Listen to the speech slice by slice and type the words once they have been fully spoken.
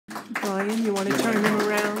Ryan, you want to turn him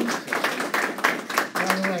around?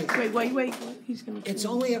 By the way, Wait. He's going to. it's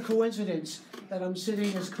only a coincidence that I'm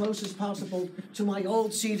sitting as close as possible to my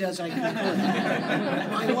old seat as I can.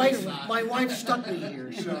 My wife stuck me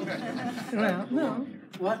here, so. Well, no.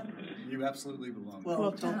 What? You absolutely belong.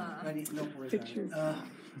 Well, don't worry about it.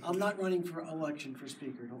 I'm not running for election for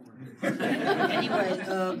speaker, don't worry.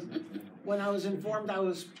 Anyway, when I was informed I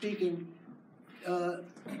was speaking,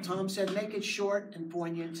 Tom said, make it short and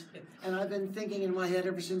poignant, and I've been thinking in my head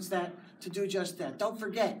ever since that to do just that. Don't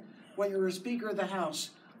forget, when you're a Speaker of the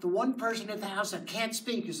House, the one person at the House that can't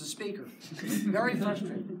speak is the Speaker. Very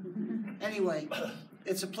frustrating. Anyway,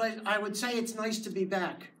 it's a pleasure. I would say it's nice to be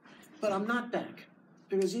back, but I'm not back.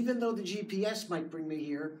 Because even though the GPS might bring me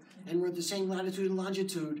here, and we're at the same latitude and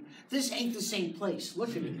longitude, this ain't the same place.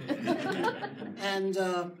 Look at it. And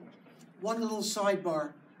one little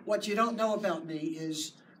sidebar. What you don't know about me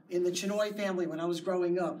is, in the Chinoy family when I was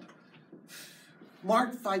growing up,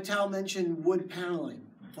 Mark Vitale mentioned wood paneling.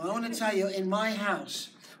 Well, I want to tell you, in my house,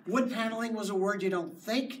 wood paneling was a word you don't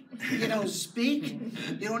think, you don't speak,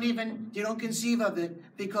 you don't conceive of it,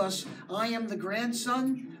 because I am the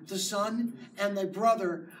grandson, the son, and the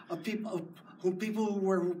brother of people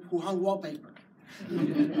who hung wallpaper.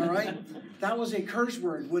 All right? That was a curse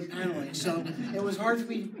word, wood paneling. So it was hard for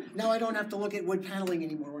me. Now I don't have to look at wood paneling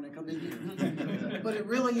anymore when I come in here. But it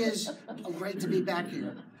really is great to be back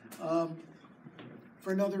here.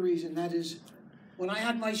 For another reason, that is, when I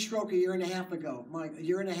had my stroke a year and a half ago,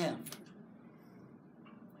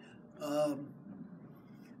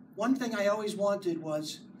 one thing I always wanted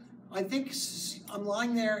was, I think I'm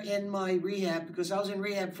lying there in my rehab because I was in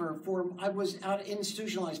rehab I was out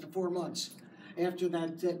institutionalized for 4 months after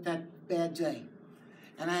that bad day.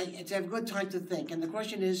 And I had to have a good time to think. And the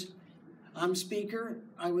question is, I'm speaker,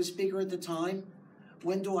 I was speaker at the time.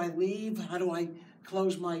 When do I leave? How do I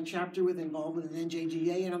close my chapter with involvement in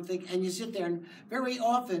NJDA? And I'm thinking, and you sit there and very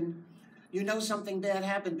often you know something bad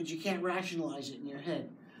happened, but you can't rationalize it in your head.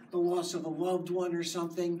 The loss of a loved one or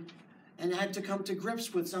something. And I had to come to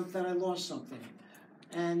grips with something, that I lost something.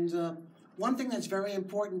 And one thing that's very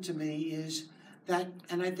important to me is that,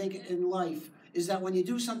 and I think in life, is that when you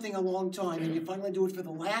do something a long time and you finally do it for the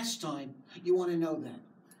last time, you want to know that.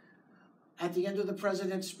 At the end of the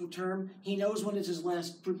president's term, he knows when it's his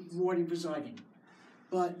last morning presiding.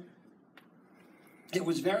 But it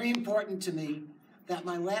was very important to me that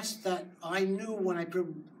I knew when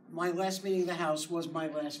my last meeting of the House was my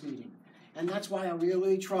last meeting. And that's why I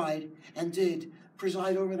really tried and did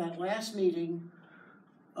preside over that last meeting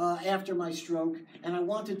after my stroke, and I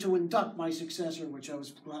wanted to induct my successor, which I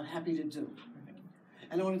was happy to do.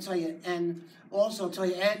 And I want to tell you, and also tell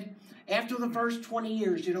you, Ed, after the first 20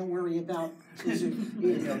 years, you don't worry about,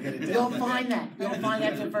 you'll find that. You'll find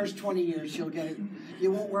after the first 20 years, you'll get it.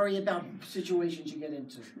 You won't worry about situations you get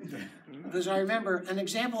into. Because I remember, an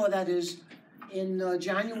example of that is, in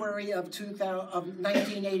January of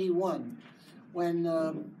 1981,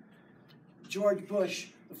 when George Bush,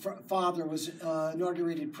 father, was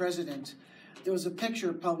inaugurated president, there was a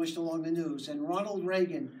picture published along the news, and Ronald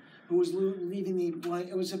Reagan, who was leaving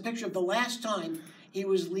it was a picture of the last time he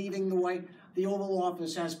was leaving the Oval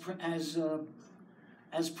Office as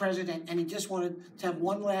president, and he just wanted to have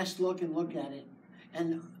one last look at it.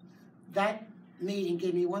 And that meeting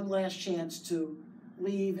gave me one last chance to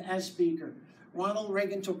leave as speaker. Ronald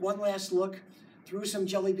Reagan took one last look, threw some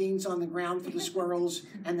jelly beans on the ground for the squirrels,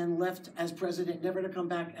 and then left as president, never to come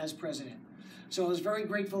back as president. So I was very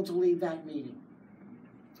grateful to leave that meeting.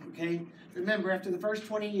 Okay? Remember, after the first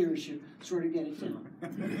 20 years, you sort of get it down.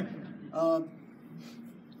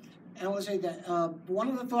 And I want to say that one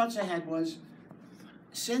of the thoughts I had was,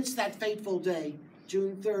 since that fateful day,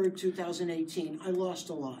 June 3rd, 2018, I lost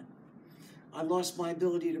a lot. I lost my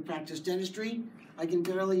ability to practice dentistry. I can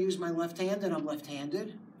barely use my left hand, and I'm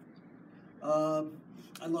left-handed. I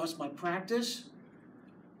lost my practice.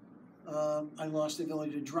 I lost the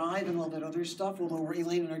ability to drive and all that other stuff, although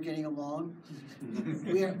Elaine and I are getting along.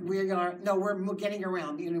 We're getting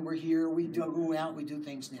around. You know, we're here, we go out, we do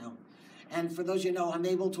things now. And for those of you who know, I'm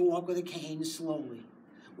able to walk with a cane slowly,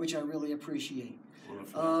 which I really appreciate. On a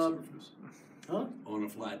flat surface. Huh? On a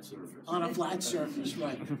flat surface. On a flat surface,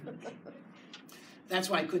 right. That's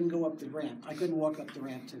why I couldn't go up the ramp. I couldn't walk up the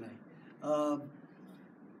ramp today.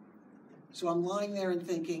 So I'm lying there and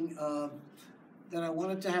thinking that I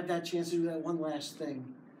wanted to have that chance to do that one last thing.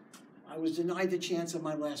 I was denied the chance of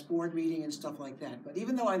my last board meeting and stuff like that. But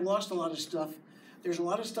even though I lost a lot of stuff, there's a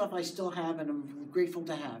lot of stuff I still have and I'm grateful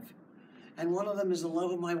to have. And one of them is the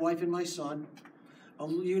love of my wife and my son.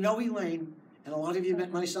 You know Elaine, and a lot of you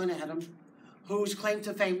met my son Adam, whose claim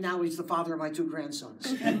to fame now is the father of my 2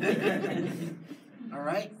 grandsons. All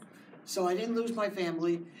right? So I didn't lose my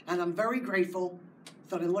family, and I'm very grateful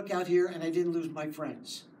that I look out here and I didn't lose my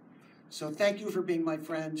friends. So thank you for being my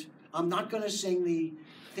friend. I'm not going to sing the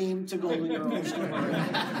theme to Golden Girls.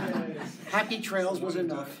 Happy Trails was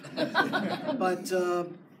enough. But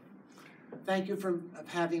thank you for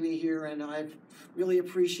having me here, and I've really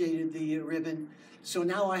appreciated the ribbon. So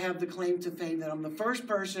now I have the claim to fame that I'm the first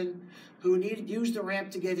person who used the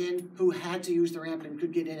ramp to get in, who had to use the ramp and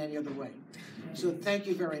could get in any other way. So thank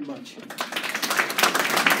you very much.